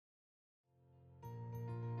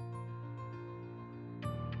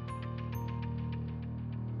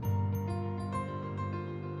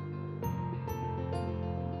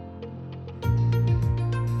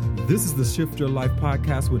This is the Shift Your Life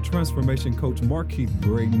podcast with transformation coach Markeith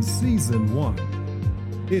Braden, season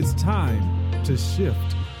 1. It's time to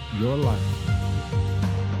shift your life.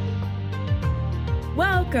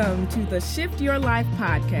 Welcome to the Shift Your Life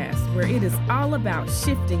podcast, where it is all about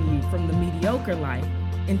shifting you from the mediocre life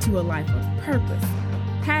into a life of purpose,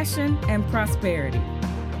 passion, and prosperity.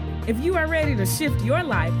 If you are ready to shift your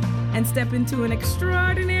life and step into an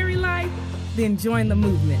extraordinary life, then join the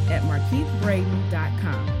movement at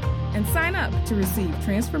markeithbraden.com and sign up to receive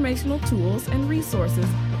transformational tools and resources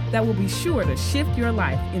that will be sure to shift your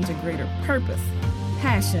life into greater purpose,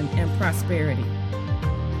 passion, and prosperity.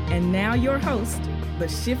 And now your host, the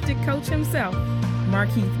shifted coach himself,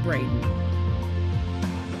 Markeith Braden.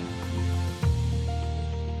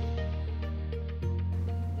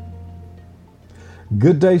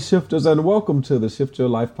 Good day, shifters, and welcome to the Shift Your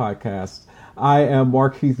Life podcast. I am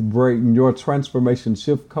Markeith Braden, your transformation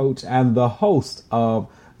shift coach and the host of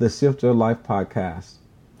the Shift Your Life podcast.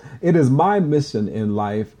 It is my mission in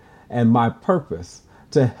life and my purpose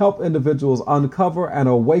to help individuals uncover and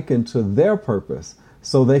awaken to their purpose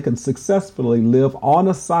so they can successfully live on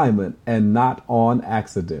assignment and not on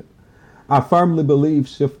accident. I firmly believe,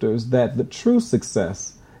 shifters, that the true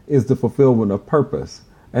success is the fulfillment of purpose,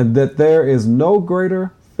 and that there is no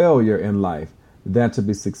greater failure in life than to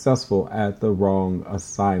be successful at the wrong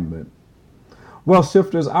assignment. Well,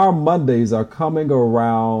 shifters, our Mondays are coming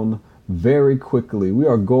around very quickly. We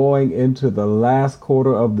are going into the last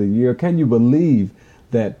quarter of the year. Can you believe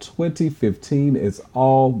that 2015 is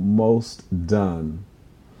almost done?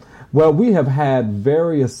 Well, we have had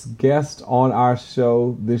various guests on our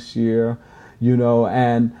show this year,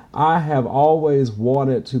 and I have always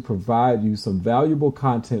wanted to provide you some valuable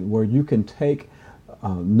content where you can take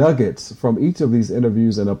nuggets from each of these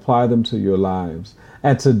interviews and apply them to your lives.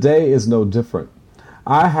 And today is no different.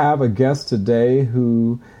 I have a guest today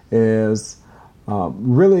who is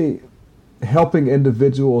really helping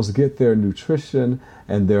individuals get their nutrition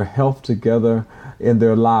and their health together in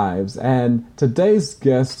their lives. And today's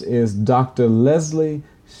guest is Dr. Leslie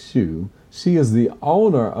Hsu. She is the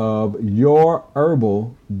owner of Your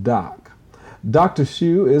Herbal Doc. Dr.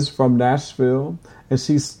 Hsu is from Nashville, and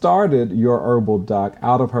she started Your Herbal Doc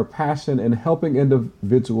out of her passion in helping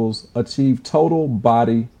individuals achieve total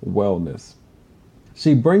body wellness.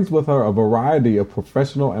 She brings with her a variety of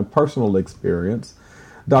professional and personal experience.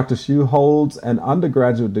 Dr. Hsu holds an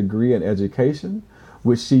undergraduate degree in education,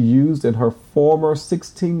 which she used in her former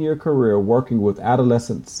 16-year career working with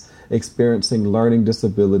adolescents experiencing learning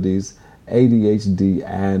disabilities, ADHD,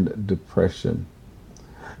 and depression.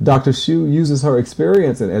 Dr. Hsu uses her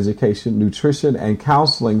experience in education, nutrition, and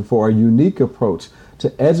counseling for a unique approach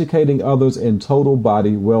to educating others in total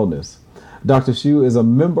body wellness. Dr. Hsu is a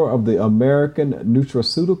member of the American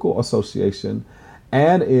Nutraceutical Association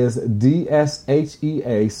and is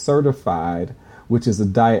DSHEA certified, which is a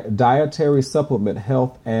dietary supplement,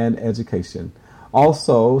 health, and education.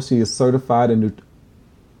 Also, she is certified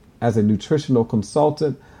as a nutritional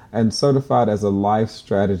consultant and certified as a life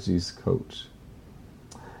strategies coach.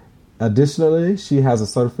 Additionally, she has a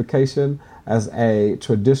certification as a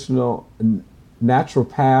traditional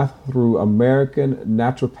naturopath through American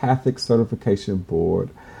Naturopathic Certification Board.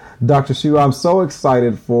 Dr. Hsu, I'm so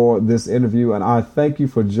excited for this interview, and I thank you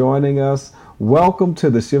for joining us. Welcome to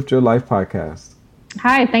the Shift Your Life podcast.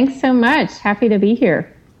 Hi, thanks so much. Happy to be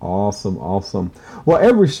here. Awesome. Well,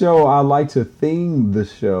 every show I like to theme the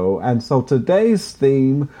show, and so today's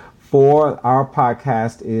theme for our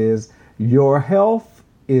podcast is Your Health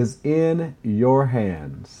is in Your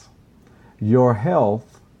Hands. Your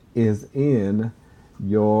health is in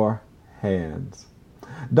your hands.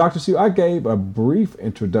 Dr. Hsu, I gave a brief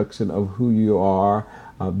introduction of who you are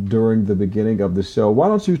during the beginning of the show. Why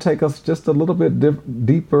don't you take us just a little bit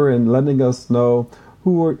deeper in letting us know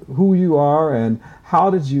who you are and how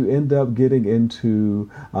did you end up getting into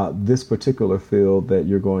this particular field that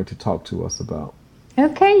you're going to talk to us about?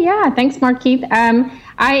 Okay, yeah. Thanks, Markeith.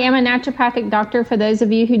 I am a naturopathic doctor. For those of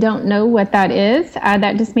you who don't know what that is,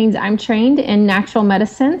 that just means I'm trained in natural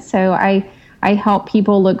medicine. So I help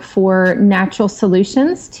people look for natural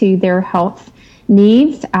solutions to their health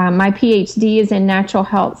needs. My PhD is in natural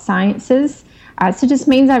health sciences. So it just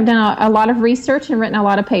means I've done a lot of research and written a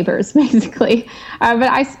lot of papers, basically. But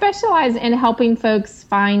I specialize in helping folks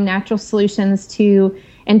find natural solutions to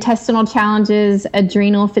intestinal challenges,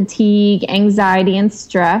 adrenal fatigue, anxiety, and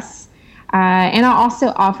stress. And I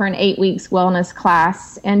also offer an 8 weeks wellness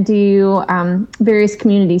class and do various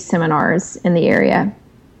community seminars in the area.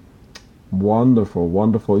 Wonderful.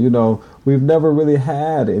 We've never really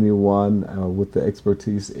had anyone with the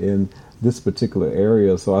expertise in this particular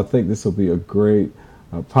area, so I think this will be a great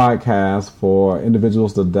podcast for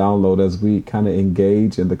individuals to download as we kind of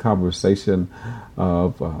engage in the conversation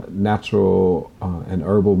of natural and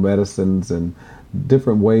herbal medicines and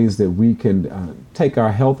different ways that we can take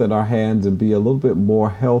our health in our hands and be a little bit more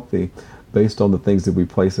healthy based on the things that we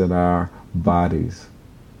place in our bodies.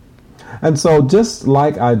 And so just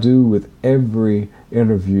like I do with every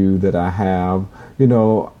interview that I have,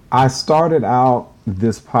 I started out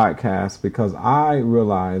this podcast because I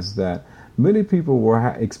realized that many people were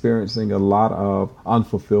experiencing a lot of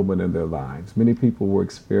unfulfillment in their lives. Many people were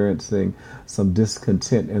experiencing some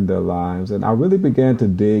discontent in their lives. And I really began to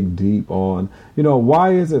dig deep on,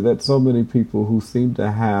 why is it that so many people who seem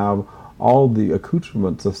to have all the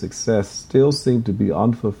accoutrements of success still seem to be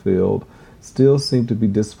unfulfilled, still seem to be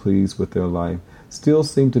displeased with their life, still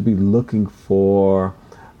seem to be looking for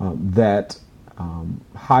that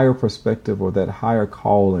higher perspective or that higher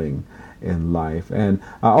calling in life. And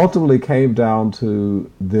I ultimately came down to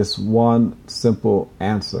this one simple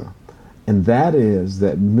answer, and that is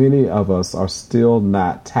that many of us are still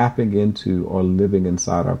not tapping into or living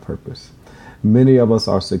inside our purpose. Many of us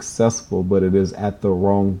are successful, but it is at the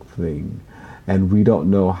wrong thing, and we don't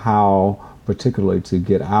know how particularly to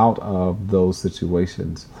get out of those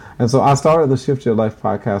situations. And so I started the Shift Your Life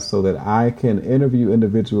podcast so that I can interview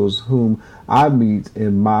individuals whom I meet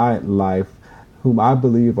in my life, whom I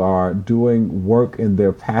believe are doing work in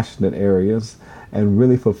their passionate areas and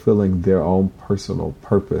really fulfilling their own personal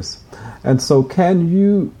purpose. And so can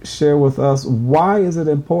you share with us, why is it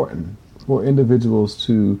important for individuals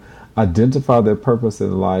to identify their purpose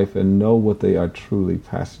in life and know what they are truly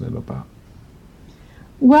passionate about?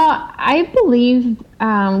 Well, I believe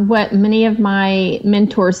what many of my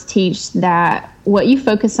mentors teach, that what you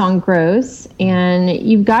focus on grows, and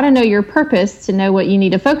you've got to know your purpose to know what you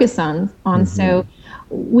need to focus on. Mm-hmm. So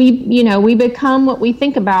we become what we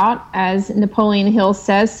think about, as Napoleon Hill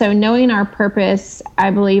says. So knowing our purpose,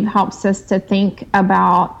 I believe, helps us to think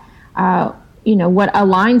about what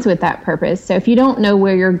aligns with that purpose. So if you don't know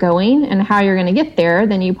where you're going and how you're going to get there,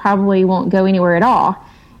 then you probably won't go anywhere at all.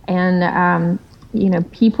 And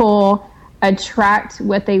people attract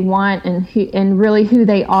what they want and really who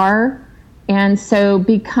they are. And so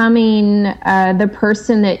becoming the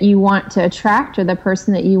person that you want to attract, or the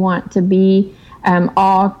person that you want to be,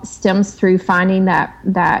 all stems through finding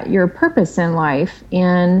that your purpose in life.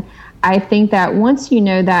 And I think that once you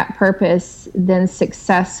know that purpose, then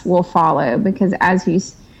success will follow. Because as you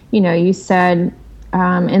said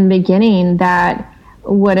in the beginning, that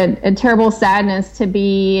what a terrible sadness to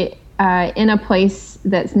be in a place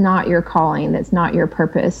that's not your calling, that's not your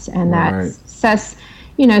purpose. And that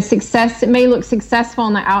success, it may look successful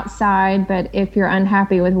on the outside, but if you're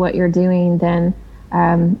unhappy with what you're doing, then,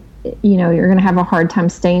 you're going to have a hard time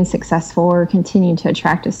staying successful or continuing to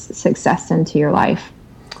attract a success into your life.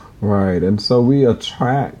 Right. And so we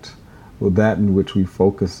attract that in which we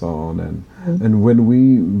focus on. And when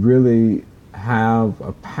we really have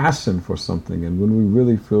a passion for something, and when we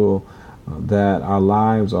really feel that our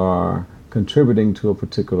lives are contributing to a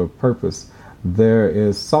particular purpose, there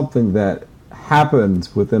is something that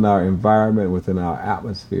happens within our environment, within our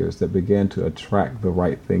atmospheres, that begin to attract the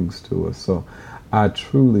right things to us. So I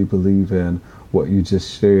truly believe in what you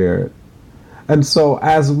just shared. And so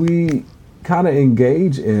as we kind of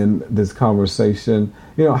engage in this conversation,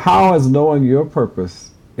 how has knowing your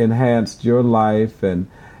purpose enhanced your life and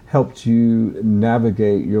helped you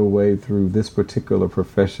navigate your way through this particular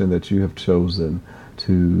profession that you have chosen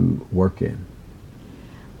to work in?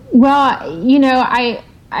 Well,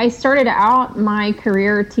 I started out my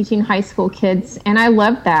career teaching high school kids, and I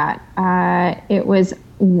loved that. It was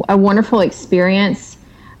a wonderful experience.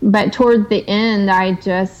 But toward the end, I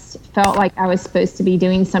just felt like I was supposed to be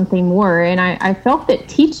doing something more. And I felt that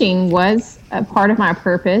teaching was a part of my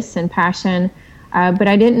purpose and passion. But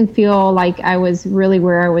I didn't feel like I was really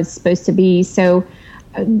where I was supposed to be. So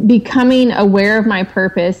becoming aware of my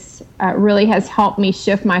purpose really has helped me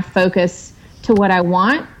shift my focus to what I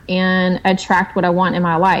want and attract what I want in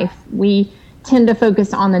my life. We tend to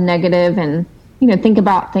focus on the negative and, think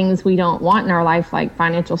about things we don't want in our life, like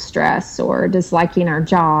financial stress or disliking our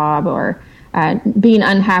job or being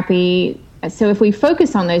unhappy. So if we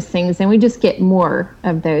focus on those things, then we just get more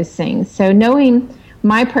of those things. So knowing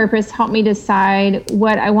my purpose helped me decide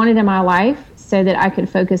what I wanted in my life so that I could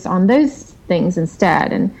focus on those things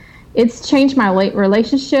instead. And it's changed my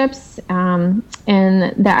relationships, and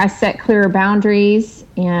that I set clearer boundaries,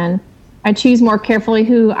 and I choose more carefully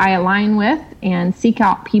who I align with and seek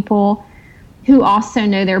out people who also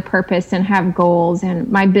know their purpose and have goals. And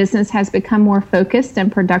my business has become more focused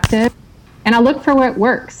and productive. And I look for what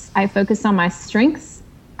works. I focus on my strengths.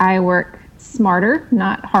 I work smarter,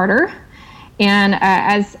 not harder. And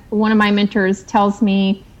as one of my mentors tells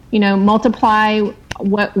me, multiply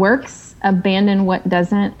what works, abandon what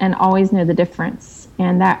doesn't, and always know the difference.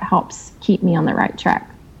 And that helps keep me on the right track.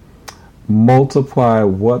 Multiply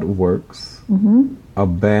what works,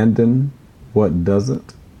 abandon what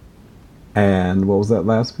doesn't, and what was that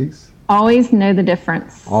last piece? Always know the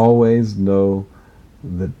difference. Always know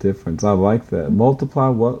the difference. I like that. Multiply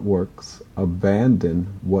what works, abandon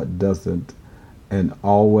what doesn't, and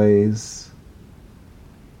always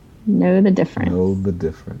know the difference. Know the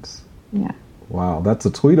difference. Yeah. Wow, that's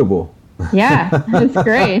a tweetable. Yeah, that's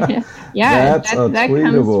great. Yeah, that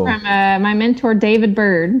comes from my mentor, David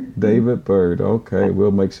Bird. David Bird. Okay,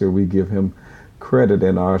 we'll make sure we give him credit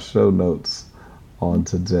in our show notes on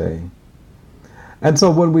today. And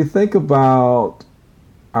so when we think about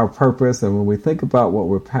our purpose and when we think about what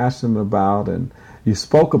we're passionate about, and you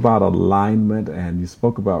spoke about alignment and you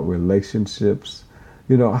spoke about relationships,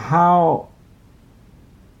 how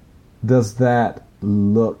does that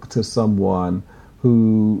look to someone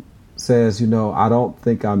who says, I don't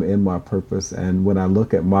think I'm in my purpose, and when I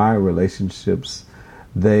look at my relationships,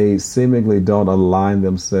 they seemingly don't align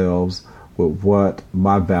themselves with what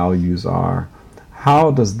my values are? How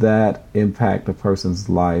does that impact a person's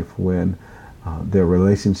life when their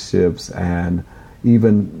relationships and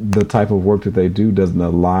even the type of work that they do doesn't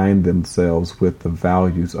align themselves with the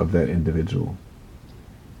values of that individual?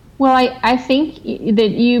 Well, I think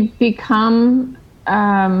that you become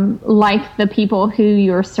like the people who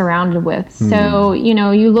you're surrounded with. So,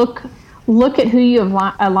 you look at who you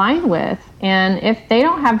align with, and if they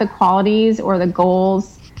don't have the qualities or the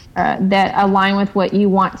goals that align with what you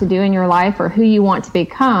want to do in your life or who you want to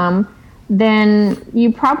become, then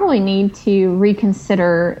you probably need to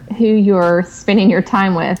reconsider who you're spending your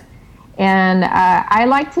time with. And I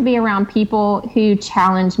like to be around people who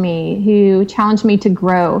challenge me to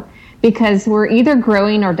grow, because we're either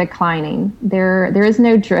growing or declining. There is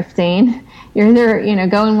no drifting. You're either,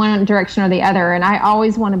 going one direction or the other. And I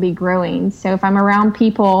always want to be growing. So if I'm around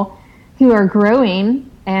people who are growing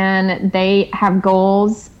and they have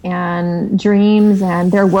goals and dreams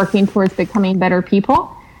and they're working towards becoming better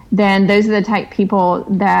people, then those are the type of people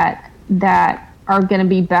that are going to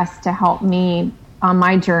be best to help me on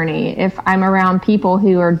my journey. If I'm around people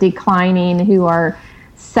who are declining, who are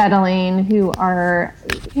settling, who are,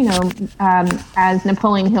 as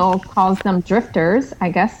Napoleon Hill calls them, drifters,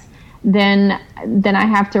 I guess, then I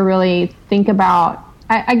have to really think about,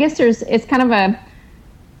 I guess it's kind of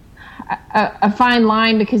a fine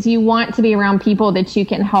line, because you want to be around people that you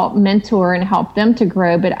can help mentor and help them to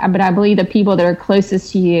grow. But I believe the people that are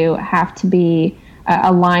closest to you have to be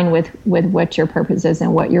aligned with what your purpose is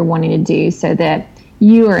and what you're wanting to do, so that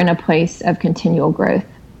you are in a place of continual growth.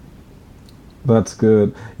 That's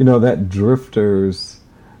good. That drifters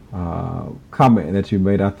comment that you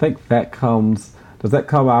made, I think does that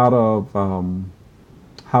come out of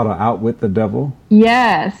How to Outwit the Devil?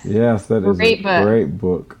 Yes. Yes, that is a great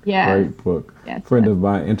book. Yes. Great book. Yes. A friend of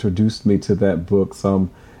mine introduced me to that book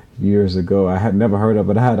some years ago. I had never heard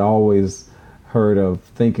of it. I had always heard of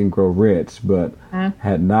Think and Grow Rich, but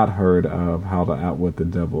had not heard of How to Outwit the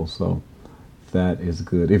Devil. So that is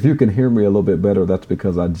good. If you can hear me a little bit better, that's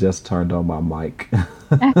because I just turned on my mic.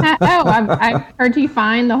 I've heard you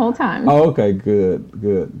fine the whole time. Oh, okay,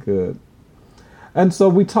 good. And so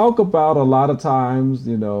we talk about a lot of times,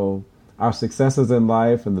 our successes in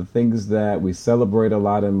life and the things that we celebrate a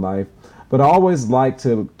lot in life. But I always like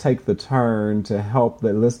to take the turn to help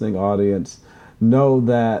the listening audience know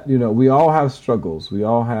that, we all have struggles. We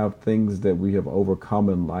all have things that we have overcome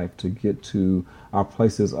in life to get to our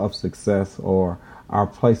places of success or our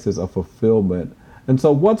places of fulfillment. And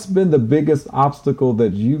so what's been the biggest obstacle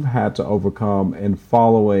that you've had to overcome in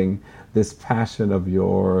following this passion of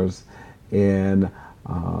yours in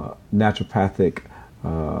naturopathic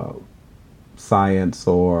science,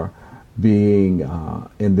 or being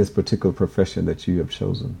in this particular profession that you have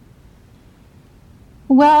chosen?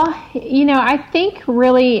 Well, I think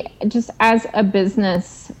really just as a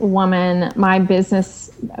business woman, my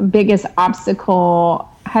biggest obstacle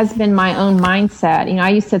has been my own mindset. I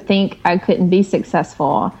used to think I couldn't be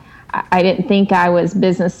successful. I didn't think I was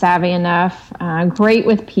business savvy enough, great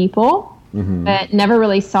with people, but never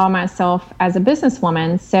really saw myself as a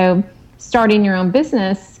businesswoman. So starting your own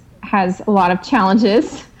business has a lot of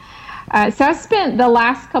challenges. So I spent the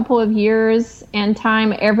last couple of years and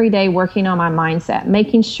time every day working on my mindset,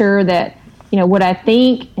 making sure that, what I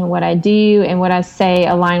think and what I do and what I say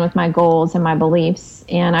align with my goals and my beliefs.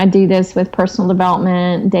 And I do this with personal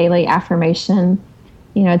development, daily affirmation,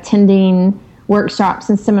 attending workshops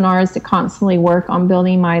and seminars to constantly work on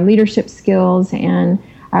building my leadership skills and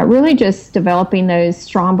really just developing those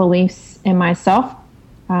strong beliefs in myself.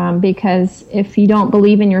 Because if you don't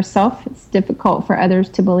believe in yourself, it's difficult for others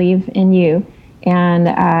to believe in you. And,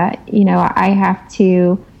 I have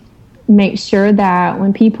to make sure that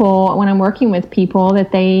when I'm working with people,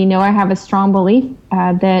 that they know I have a strong belief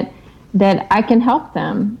that I can help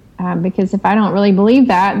them. Because if I don't really believe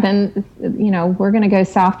that, then, we're going to go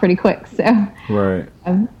south pretty quick. So right.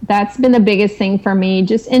 That's been the biggest thing for me,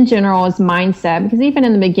 just in general, is mindset. Because even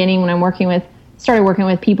in the beginning, when I started working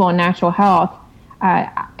with people in natural health,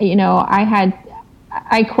 I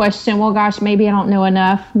questioned, well, gosh, maybe I don't know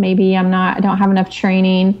enough. Maybe I don't have enough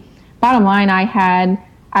training. Bottom line, I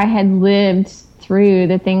had lived through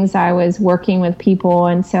the things I was working with people.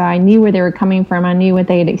 And so I knew where they were coming from. I knew what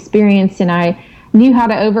they had experienced, and I knew how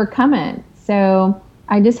to overcome it. So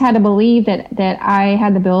I just had to believe that I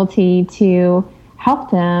had the ability to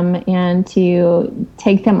help them and to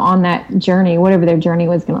take them on that journey, whatever their journey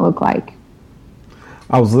was going to look like.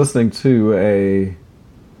 I was listening to a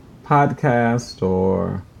podcast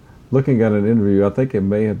or looking at an interview. I think it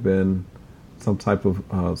may have been some type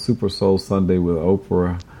of Super Soul Sunday with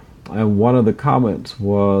Oprah. And one of the comments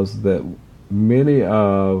was that many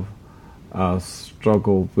of us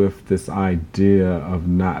struggle with this idea of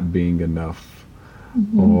not being enough,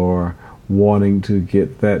 or wanting to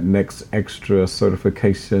get that next extra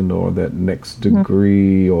certification or that next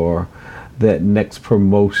degree or that next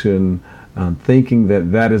promotion, thinking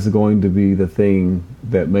that is going to be the thing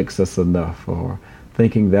that makes us enough, or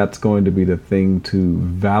thinking that's going to be the thing to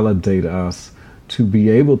validate us to be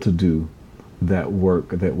able to do that work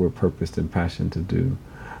that we're purposed and passionate to do.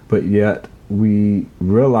 But yet we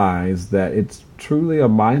realize that it's truly a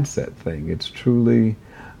mindset thing. It's truly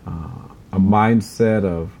a mindset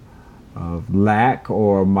of lack,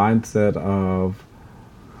 or a mindset of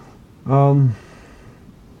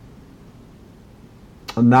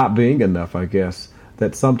not being enough, I guess,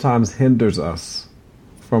 that sometimes hinders us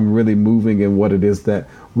from really moving in what it is that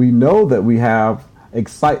we know that we have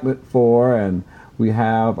excitement for and we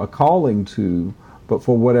have a calling to, but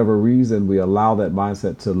for whatever reason we allow that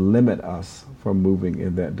mindset to limit us from moving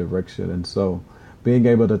in that direction. And so being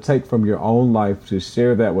able to take from your own life to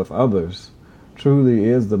share that with others truly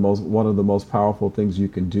is one of the most powerful things you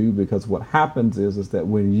can do, because what happens is that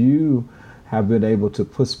when you have been able to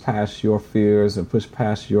push past your fears and push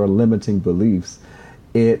past your limiting beliefs,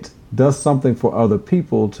 it does something for other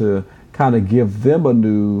people to kind of give them a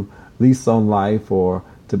new lease on life, or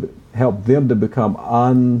to help them to become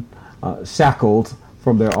unshackled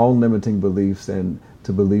from their own limiting beliefs and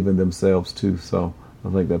to believe in themselves too. So I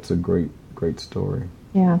think that's a great story.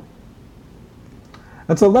 Yeah.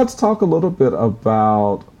 And so let's talk a little bit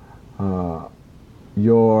about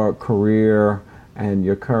your career and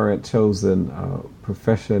your current chosen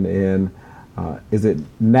profession in, is it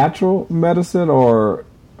natural medicine, or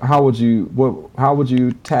how would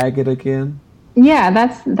you tag it again? Yeah,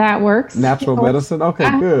 that works. Natural medicine? Okay,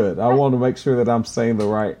 good. I want to make sure that I'm saying the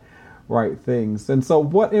right things. And so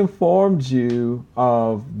what informed you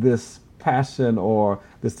of this passion or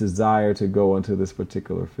this desire to go into this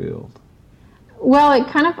particular field? Well, it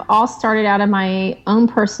kind of all started out of my own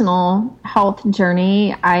personal health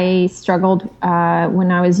journey. I struggled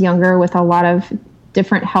when I was younger with a lot of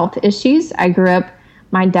different health issues. I grew up,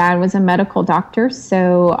 my dad was a medical doctor,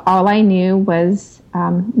 so all I knew was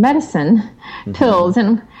medicine, pills,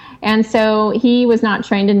 and so he was not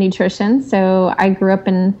trained in nutrition. So I grew up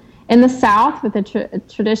in the South with the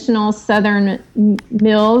traditional Southern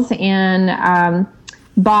meals and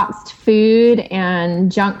boxed food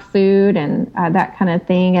and junk food and that kind of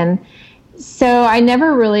thing. And so I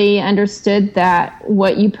never really understood that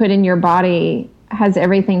what you put in your body has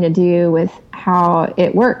everything to do with how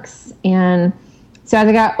it works. And so as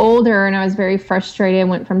I got older and I was very frustrated, I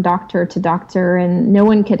went from doctor to doctor and no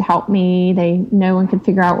one could help me. No one could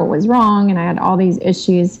figure out what was wrong, and I had all these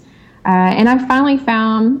issues. And I finally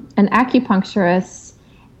found an acupuncturist,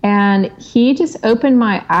 and he just opened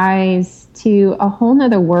my eyes to a whole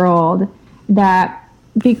nother world, that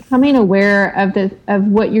becoming aware of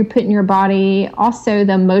what you put in your body, also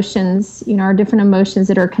the emotions, our different emotions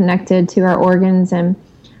that are connected to our organs. And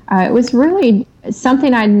it was really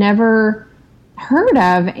something I'd never heard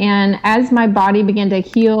of. And as my body began to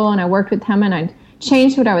heal and I worked with him and I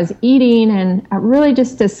changed what I was eating, and I really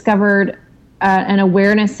just discovered an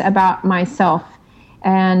awareness about myself.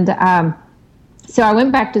 And so I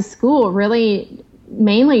went back to school really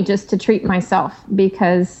mainly just to treat myself,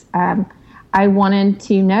 because I wanted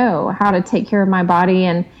to know how to take care of my body,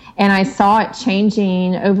 and I saw it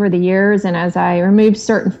changing over the years. And as I removed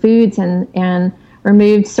certain foods and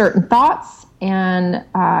removed certain thoughts and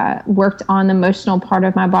worked on the emotional part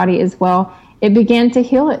of my body as well, it began to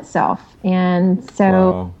heal itself. And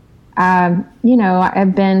so,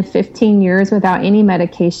 I've been 15 years without any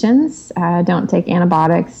medications. I don't take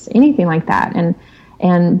antibiotics, anything like that.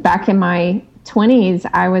 And back in my 20s,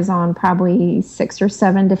 I was on probably 6 or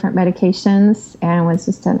 7 different medications and was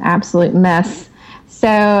just an absolute mess.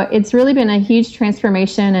 So it's really been a huge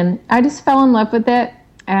transformation, and I just fell in love with it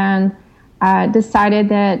and decided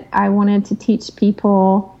that I wanted to teach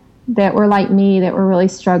people that were like me, that were really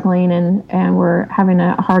struggling and were having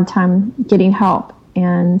a hard time getting help.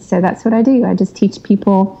 And so that's what I do. I just teach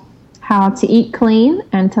people how to eat clean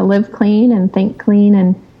and to live clean and think clean,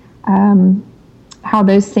 and how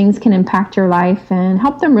those things can impact your life, and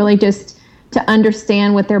help them really just to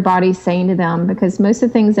understand what their body's saying to them. Because most of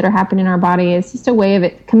the things that are happening in our body is just a way of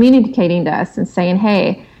it communicating to us and saying,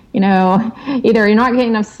 hey, either you're not getting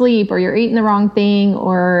enough sleep, or you're eating the wrong thing,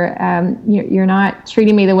 or you're not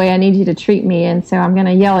treating me the way I need you to treat me, and so I'm going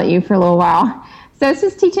to yell at you for a little while. So it's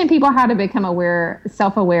just teaching people how to become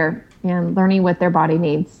self-aware, and learning what their body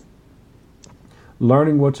needs.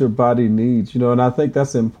 Learning what your body needs, and I think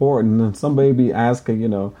that's important. And some may be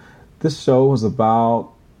asking, this show is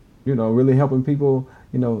about, really helping people,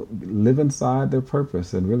 live inside their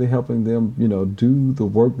purpose, and really helping them, do the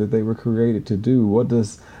work that they were created to do. What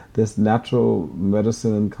does this natural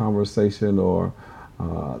medicine conversation, or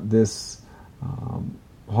this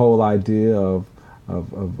whole idea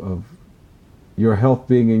of your health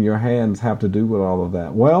being in your hands have to do with all of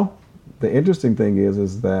that? Well, the interesting thing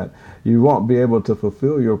is that you won't be able to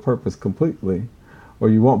fulfill your purpose completely, or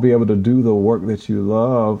you won't be able to do the work that you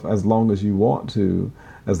love as long as you want to,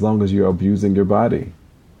 as long as you're abusing your body.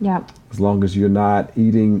 Yeah. As long as you're not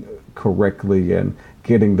eating correctly and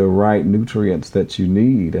getting the right nutrients that you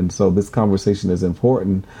need. And so this conversation is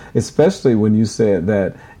important, especially when you said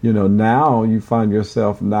that, now you find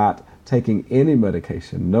yourself not taking any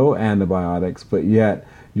medication, no antibiotics, but yet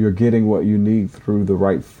you're getting what you need through the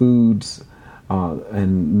right foods,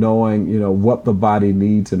 and knowing, what the body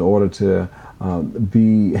needs in order to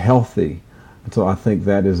be healthy. And so I think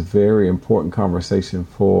that is a very important conversation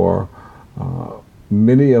for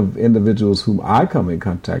many of individuals whom I come in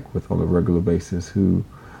contact with on a regular basis, who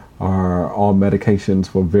are on medications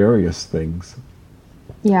for various things.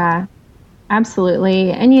 Yeah,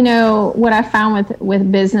 absolutely. And what I found with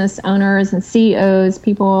business owners and CEOs,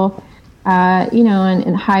 people,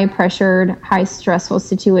 in high pressured, high stressful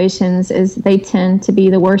situations, is they tend to be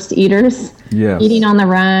the worst eaters. Yes. Eating on the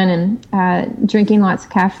run and drinking lots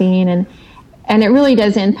of caffeine, and it really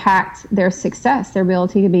does impact their success, their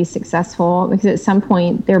ability to be successful, because at some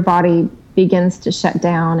point their body begins to shut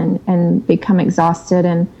down and become exhausted.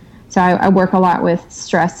 And so I work a lot with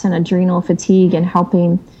stress and adrenal fatigue, and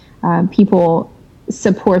helping people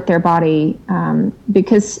support their body,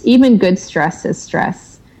 because even good stress is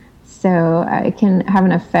stress. So it can have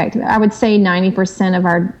an effect. I would say 90% of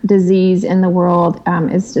our disease in the world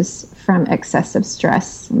is just from excessive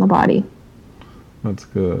stress in the body. That's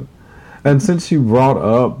good. And since you brought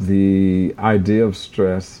up the idea of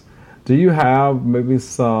stress, do you have maybe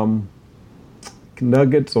some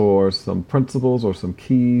nuggets or some principles or some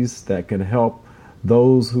keys that can help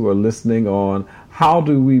those who are listening on how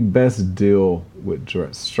do we best deal with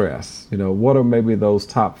stress? What are maybe those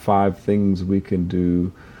top 5 things we can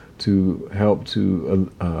do to help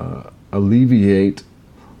to alleviate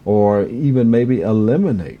or even maybe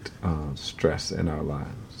eliminate stress in our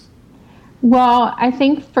lives? Well, I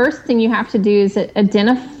think first thing you have to do is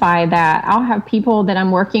identify that. I'll have people that I'm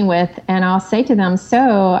working with, and I'll say to them,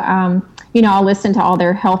 I'll listen to all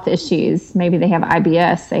their health issues. Maybe they have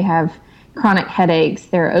IBS, they have chronic headaches,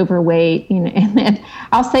 they're overweight, and then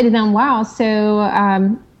I'll say to them, wow, so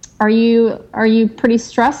are you pretty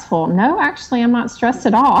stressful? No, actually, I'm not stressed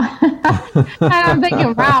at all. And I'm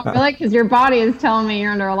thinking, wow, really? Because your body is telling me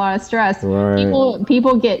you're under a lot of stress. Right.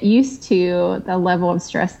 People get used to the level of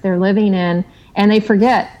stress they're living in, and they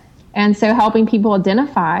forget. And so helping people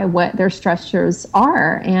identify what their stressors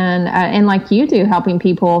are, and like you do, helping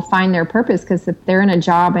people find their purpose, because if they're in a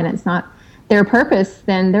job and it's not their purpose,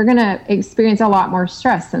 then they're going to experience a lot more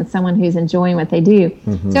stress than someone who's enjoying what they do.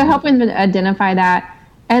 Mm-hmm. So helping them identify that.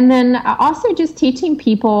 And then also just teaching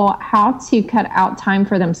people how to cut out time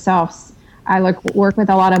for themselves. I work with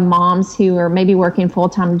a lot of moms who are maybe working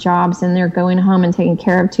full-time jobs, and they're going home and taking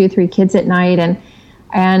care of 2 or 3 kids at night. And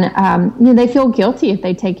they feel guilty if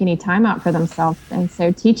they take any time out for themselves. And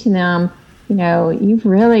so teaching them you've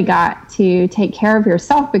really got to take care of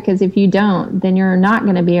yourself, because if you don't, then you're not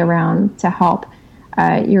going to be around to help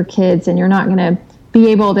your kids, and you're not going to be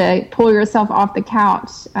able to pull yourself off the couch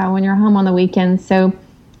when you're home on the weekends. So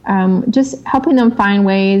just helping them find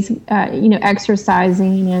ways,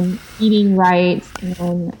 exercising and eating right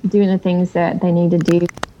and doing the things that they need to do to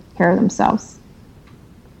take care of themselves.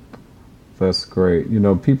 That's great.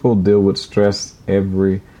 People deal with stress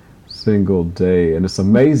every single day, and it's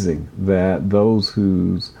amazing that those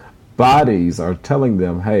whose bodies are telling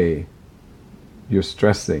them, hey, you're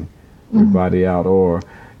stressing your body out, or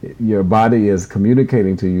your body is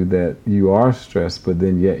communicating to you that you are stressed, but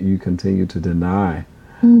then yet you continue to deny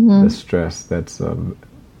the stress. That's a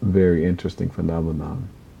very interesting phenomenon.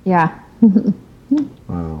 Yeah.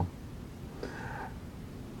 Wow.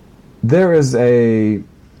 There is a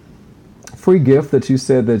free gift that you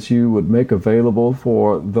said that you would make available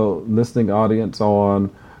for the listening audience on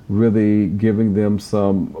really giving them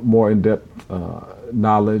some more in-depth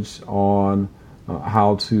knowledge on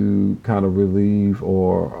how to kind of relieve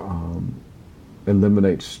or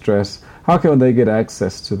eliminate stress. How can they get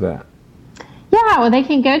access to that? Yeah, well, they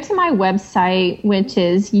can go to my website, which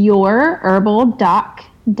is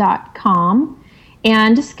yourherbaldoc.com.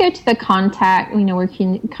 And just go to the contact, where you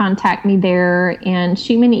can contact me there and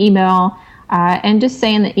shoot me an email and just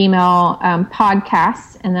say in the email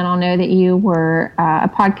podcast, and then I'll know that you were a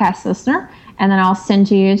podcast listener. And then I'll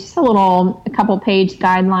send you just a couple page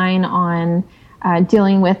guideline on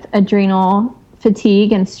dealing with adrenal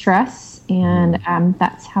fatigue and stress. And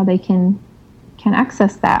that's how they can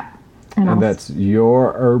access that. And that's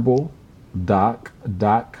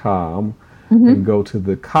yourherbaldoc.com. And go to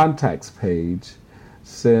the contacts page.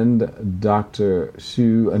 Send Dr.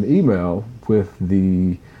 Hsu an email with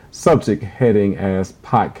the subject heading as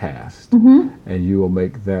podcast, and you will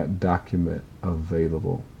make that document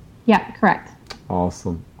available. Yeah, correct.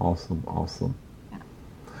 Awesome. Yeah.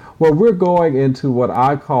 Well, we're going into what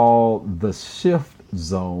I call the shift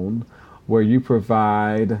zone, where you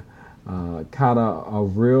provide kind of a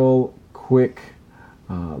real quick,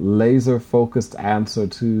 laser-focused answer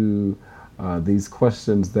to these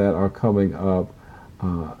questions that are coming up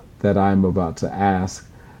that I'm about to ask.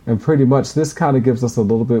 And pretty much this kind of gives us a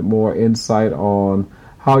little bit more insight on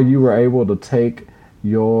how you were able to take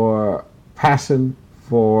your passion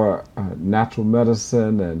for natural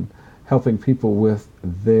medicine and helping people with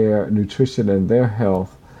their nutrition and their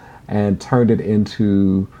health and turned it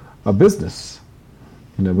into a business.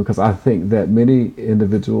 Because I think that many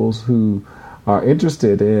individuals who are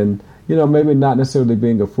interested in, maybe not necessarily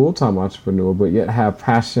being a full-time entrepreneur, but yet have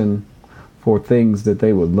passion for things that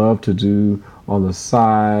they would love to do on the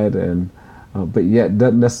side, and but yet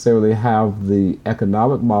doesn't necessarily have the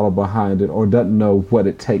economic model behind it, or doesn't know what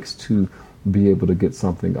it takes to be able to get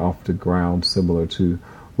something off the ground similar to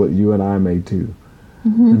what you and I may do.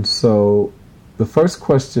 And so the first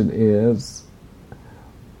question is,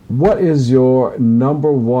 what is your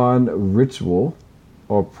number one ritual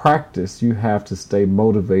or practice you have to stay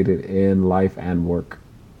motivated in life and work?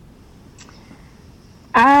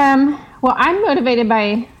 Well, I'm motivated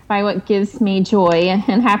by what gives me joy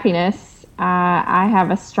and happiness. I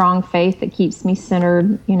have a strong faith that keeps me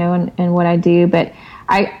centered, in what I do. But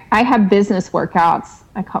I have business workouts.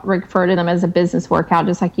 I refer to them as a business workout,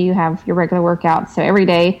 just like you have your regular workouts. So every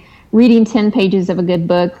day, reading 10 pages of a good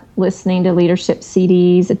book, listening to leadership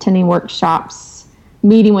CDs, attending workshops,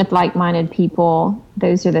 meeting with like-minded people.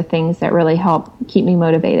 Those are the things that really help keep me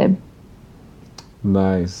motivated.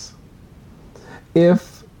 Nice.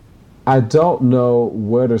 If I don't know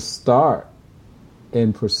where to start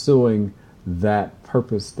in pursuing that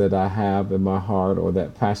purpose that I have in my heart, or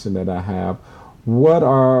that passion that I have, what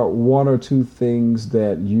are one or two things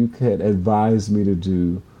that you could advise me to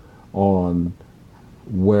do on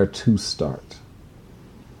where to start?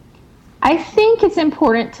 I think it's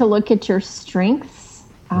important to look at your strengths,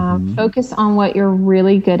 focus on what you're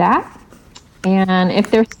really good at. And if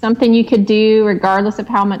there's something you could do regardless of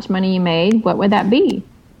how much money you made, what would that be?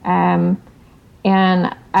 And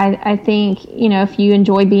I think, if you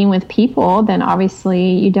enjoy being with people, then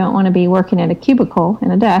obviously you don't want to be working at a cubicle in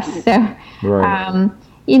a desk. So, right.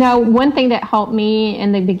 One thing that helped me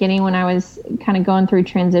in the beginning when I was kind of going through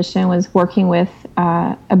transition was working with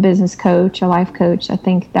a business coach, a life coach. I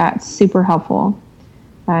think that's super helpful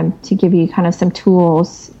to give you kind of some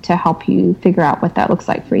tools to help you figure out what that looks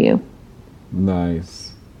like for you.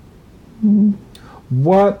 Nice.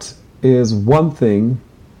 What is one thing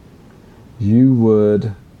you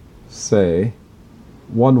would say,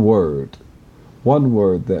 one word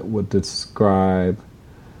that would describe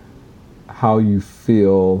how you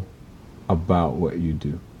feel about what you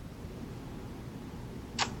do?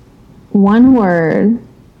 One word,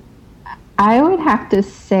 I would have to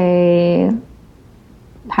say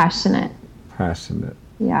passionate. Passionate.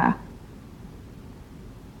 Yeah.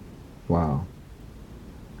 Wow.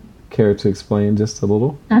 Care to explain just a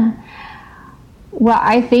little? Well,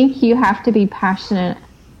 I think you have to be passionate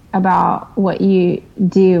about what you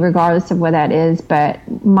do, regardless of what that is. But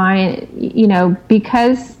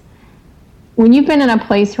because when you've been in a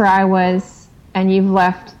place where I was and you've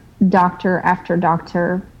left doctor after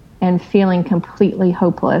doctor and feeling completely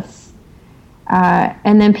hopeless,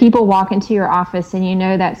 and then people walk into your office and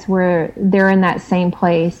that's where they're in that same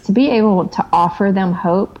place, to be able to offer them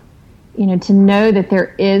hope, to know that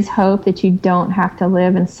there is hope, that you don't have to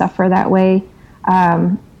live and suffer that way.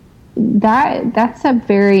 That's a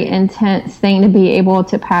very intense thing to be able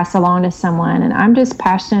to pass along to someone. And I'm just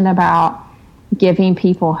passionate about giving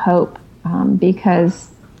people hope,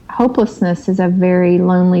 because hopelessness is a very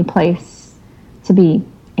lonely place to be.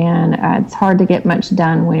 And it's hard to get much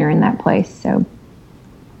done when you're in that place. So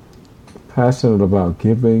passionate about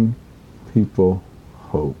giving people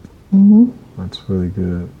hope. Mm-hmm. That's really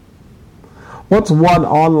good. What's one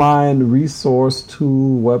online resource,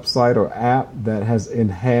 tool, website, or app that has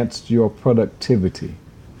enhanced your productivity?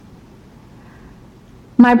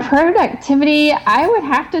 My productivity, I would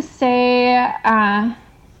have to say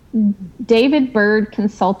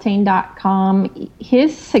davidbirdconsulting.com.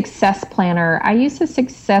 His success planner. I use his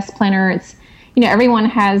success planner. It's, everyone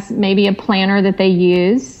has maybe a planner that they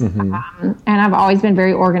use. Mm-hmm. And I've always been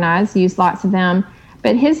very organized, used lots of them.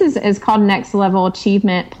 But his is called Next Level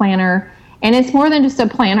Achievement Planner. And it's more than just a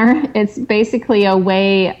planner. It's basically a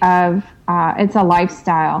way of, it's a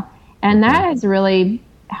lifestyle. And that has really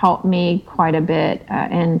helped me quite a bit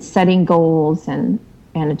in setting goals and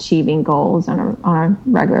achieving goals on a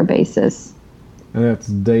regular basis. And that's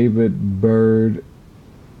David Bird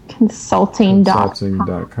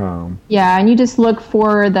Consulting.com. Yeah, and you just look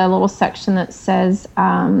for the little section that says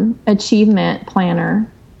Achievement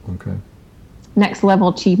Planner. Okay. Next Level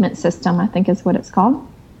Achievement System, I think is what it's called.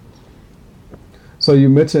 So you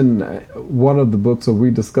mentioned one of the books, or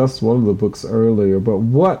we discussed one of the books earlier, but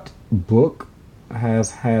what book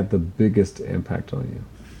has had the biggest impact on you?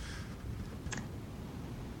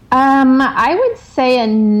 I would say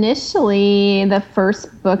initially the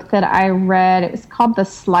first book that I read, it was called The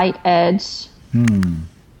Slight Edge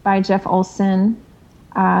by Jeff Olson.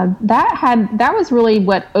 That was really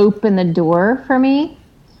what opened the door for me.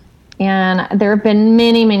 And there have been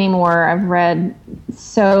many, many more. I've read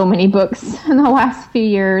so many books in the last few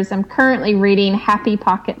years. I'm currently reading Happy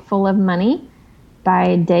Pocket Full of Money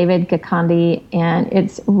by David Gikandi, and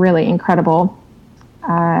it's really incredible.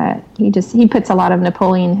 He puts a lot of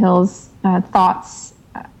Napoleon Hill's thoughts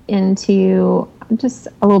into just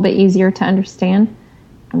a little bit easier to understand.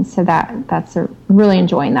 And so that's really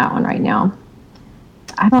enjoying that one right now.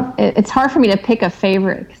 It's hard for me to pick a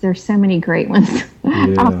favorite because there's so many great ones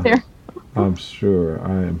out there. I'm sure.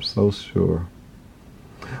 I am so sure.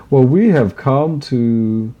 Well, we have come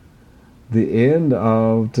to the end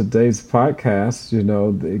of today's podcast.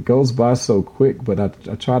 It goes by so quick, but I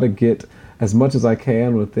try to get as much as I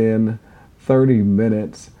can within 30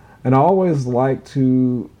 minutes. And I always like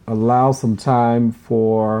to allow some time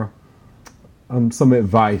for some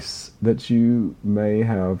advice that you may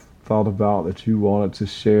have thought about that you wanted to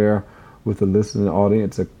share with the listening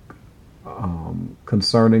audience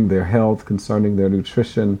concerning their health, concerning their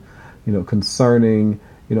nutrition, concerning,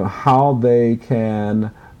 how they can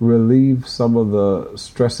relieve some of the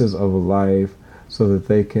stresses of life so that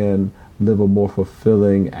they can live a more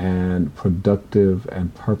fulfilling and productive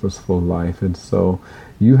and purposeful life. And so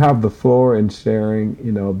you have the floor in sharing,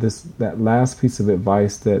 that last piece of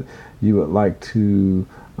advice that you would like to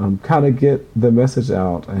kind of get the message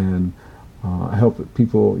out and help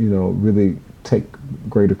people, really take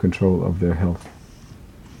greater control of their health.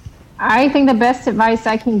 I think the best advice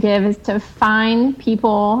I can give is to find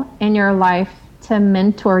people in your life to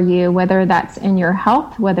mentor you, whether that's in your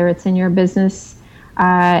health, whether it's in your business.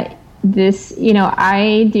 I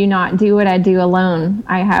do not do what I do alone.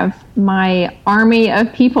 I have my army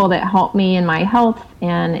of people that help me in my health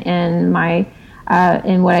and in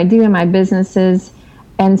what I do in my businesses.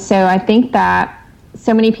 And so I think that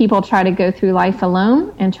so many people try to go through life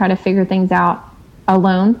alone and try to figure things out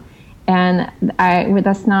alone. And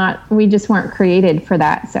we just weren't created for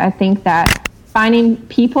that. So I think that finding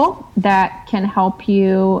people that can help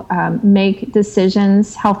you make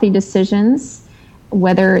decisions, healthy decisions,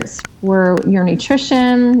 whether it's for your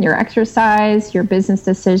nutrition, your exercise, your business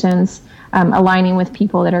decisions, aligning with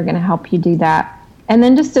people that are going to help you do that. And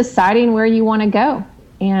then just deciding where you want to go.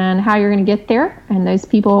 and how you're going to get there. And those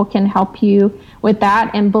people can help you with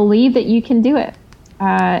that, and believe that you can do it.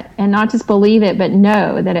 And not just believe it, but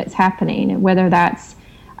know that it's happening, whether that's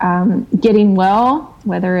getting well,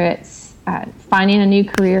 whether it's finding a new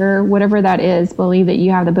career, whatever that is, believe that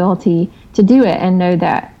you have the ability to do it, and know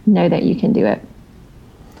that you can do it.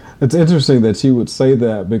 It's interesting that you would say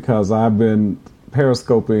that, because I've been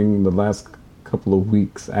periscoping the last couple of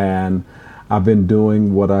weeks, and I've been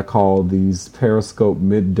doing what I call these Periscope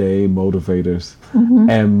midday motivators. Mm-hmm.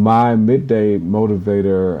 And my midday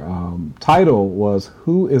motivator title was,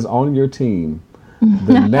 "Who is on your team?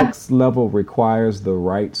 The next level requires the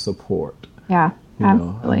right support." Yeah,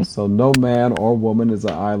 absolutely. So no man or woman is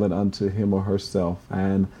an island unto him or herself.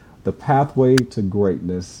 And the pathway to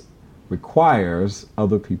greatness requires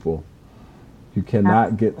other people. You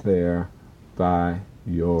cannot get there by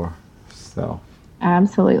yourself.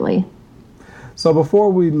 Absolutely. So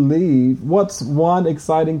before we leave, what's one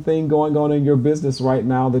exciting thing going on in your business right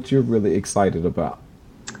now that you're really excited about?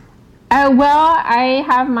 Well, I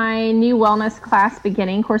have my new wellness class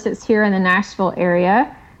beginning. Of course, it's here in the Nashville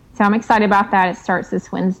area. So I'm excited about that. It starts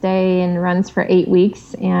this Wednesday and runs for 8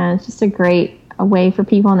 weeks. And it's just a way for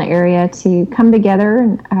people in the area to come together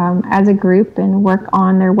and, as a group and work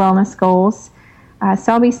on their wellness goals.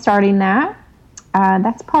 So I'll be starting that.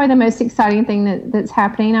 That's probably the most exciting thing that's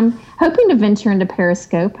happening. I'm hoping to venture into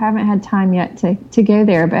Periscope. I haven't had time yet to go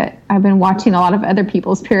there, but I've been watching a lot of other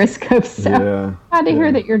people's Periscopes. So glad to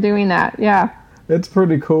hear that you're doing that. Yeah. It's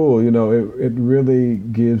pretty cool. It really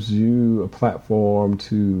gives you a platform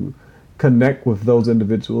to connect with those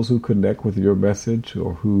individuals who connect with your message,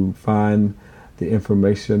 or who find the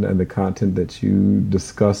information and the content that you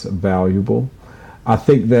discuss valuable. I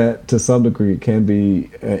think that to some degree it can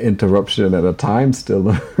be an interruption at a time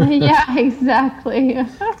stiller. Yeah, exactly.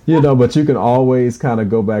 But you can always kind of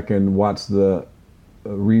go back and watch the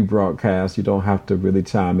rebroadcast. You don't have to really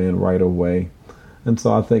chime in right away. And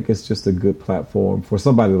so I think it's just a good platform for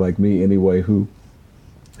somebody like me anyway, who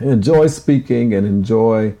enjoys speaking and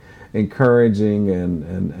enjoy encouraging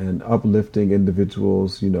and uplifting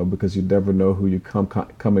individuals, because you never know who you come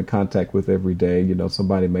in contact with every day.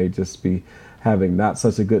 Somebody may just be having not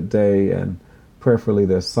such a good day, and prayerfully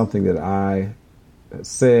there's something that I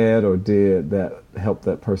said or did that helped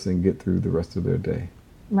that person get through the rest of their day.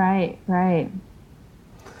 Right.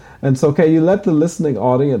 And so, can you let the listening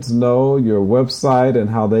audience know your website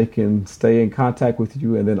and how they can stay in contact with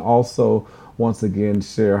you, and then also, once again,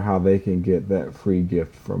 share how they can get that free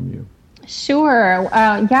gift from you? Sure.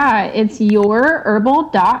 It's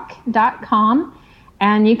yourherbaldoc.com.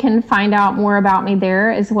 And you can find out more about me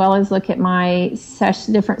there, as well as look at my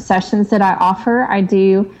different sessions that I offer. I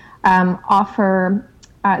do offer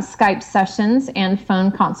Skype sessions and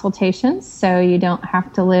phone consultations, so you don't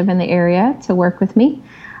have to live in the area to work with me.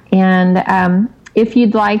 And if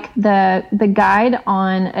you'd like the guide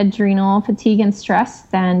on adrenal fatigue and stress,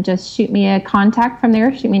 then just shoot me a contact from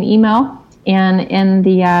there. Shoot me an email, and in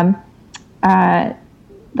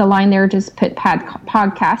the line there, just put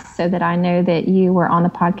podcast, so that I know that you were on the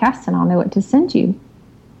podcast, and I'll know what to send you.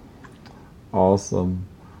 Awesome.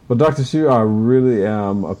 Well, Dr. Hsu, I really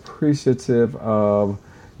am appreciative of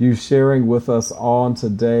you sharing with us on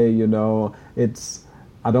today.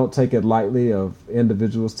 I don't take it lightly of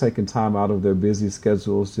individuals taking time out of their busy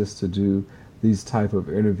schedules just to do these type of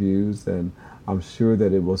interviews. And I'm sure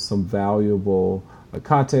that it was some valuable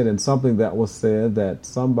content and something that was said that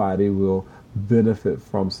somebody will benefit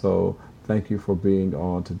from. So thank you for being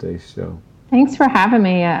on today's show. Thanks for having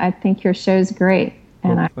me. I think your show's great.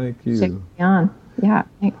 And thank you. On. Yeah.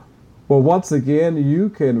 Thanks. Well, once again, you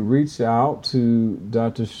can reach out to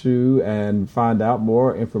Dr. Hsu and find out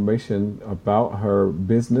more information about her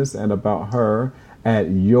business and about her at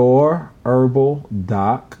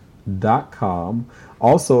yourherbaldoc.com.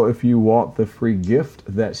 Also, if you want the free gift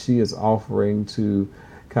that she is offering to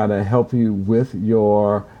kind of help you with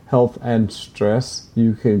your health and stress,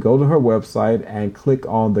 you can go to her website and click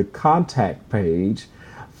on the contact page.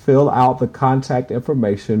 Fill out the contact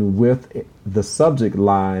information with the subject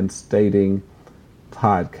line stating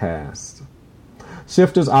podcast.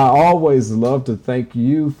 Shifters, I always love to thank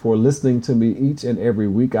you for listening to me each and every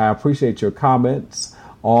week. I appreciate your comments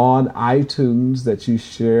on iTunes that you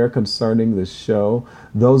share concerning the show.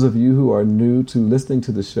 Those of you who are new to listening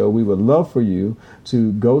to the show, we would love for you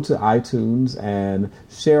to go to iTunes and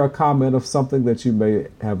share a comment of something that you may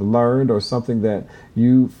have learned or something that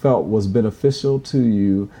you felt was beneficial to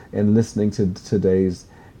you in listening to today's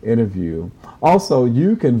interview. Also,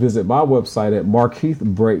 you can visit my website at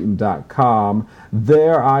markeithbrayton.com.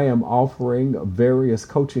 There I am offering various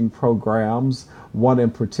coaching programs. One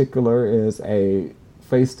in particular is a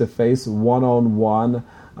face-to-face, one-on-one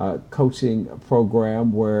coaching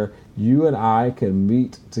program where you and I can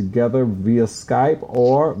meet together via Skype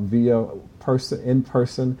or via in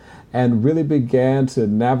person and really begin to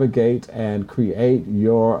navigate and create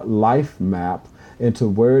your life map into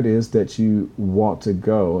where it is that you want to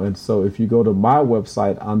go. And so if you go to my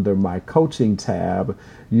website under my coaching tab,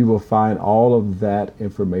 you will find all of that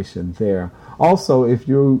information there. Also, if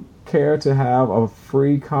you care to have a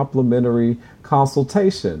free complimentary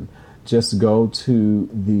consultation, just go to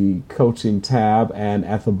the coaching tab, and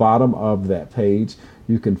at the bottom of that page,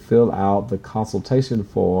 you can fill out the consultation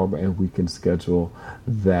form and we can schedule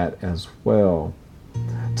that as well.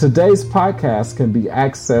 Today's podcast can be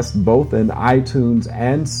accessed both in iTunes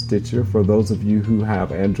and Stitcher for those of you who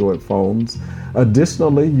have Android phones.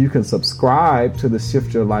 Additionally, you can subscribe to the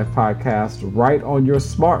Shift Your Life podcast right on your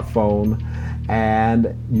smartphone,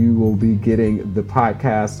 and you will be getting the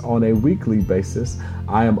podcast on a weekly basis.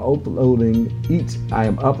 I am uploading each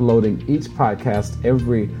podcast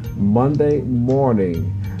every Monday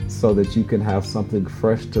morning so that you can have something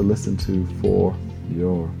fresh to listen to for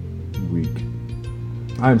your week.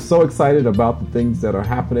 I'm so excited about the things that are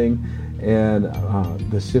happening in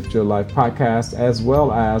the Shift Your Life podcast, as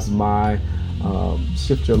well as my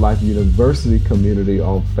Shift Your Life University community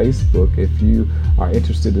on Facebook. If you are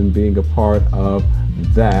interested in being a part of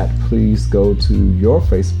that, please go to your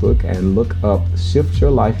Facebook and look up Shift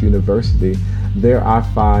Your Life University. There I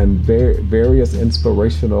find various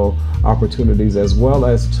inspirational opportunities as well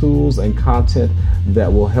as tools and content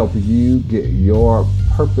that will help you get your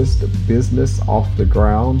purposed business off the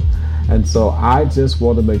ground. And so I just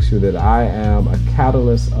want to make sure that I am a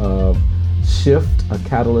catalyst of shift, a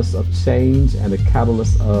catalyst of change, and a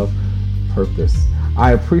catalyst of purpose.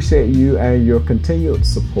 I appreciate you and your continued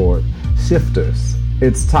support. Shifters,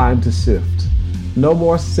 it's time to shift. No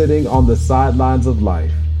more sitting on the sidelines of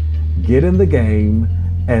life. Get in the game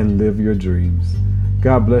and live your dreams.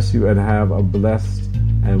 God bless you and have a blessed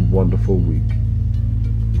and wonderful week.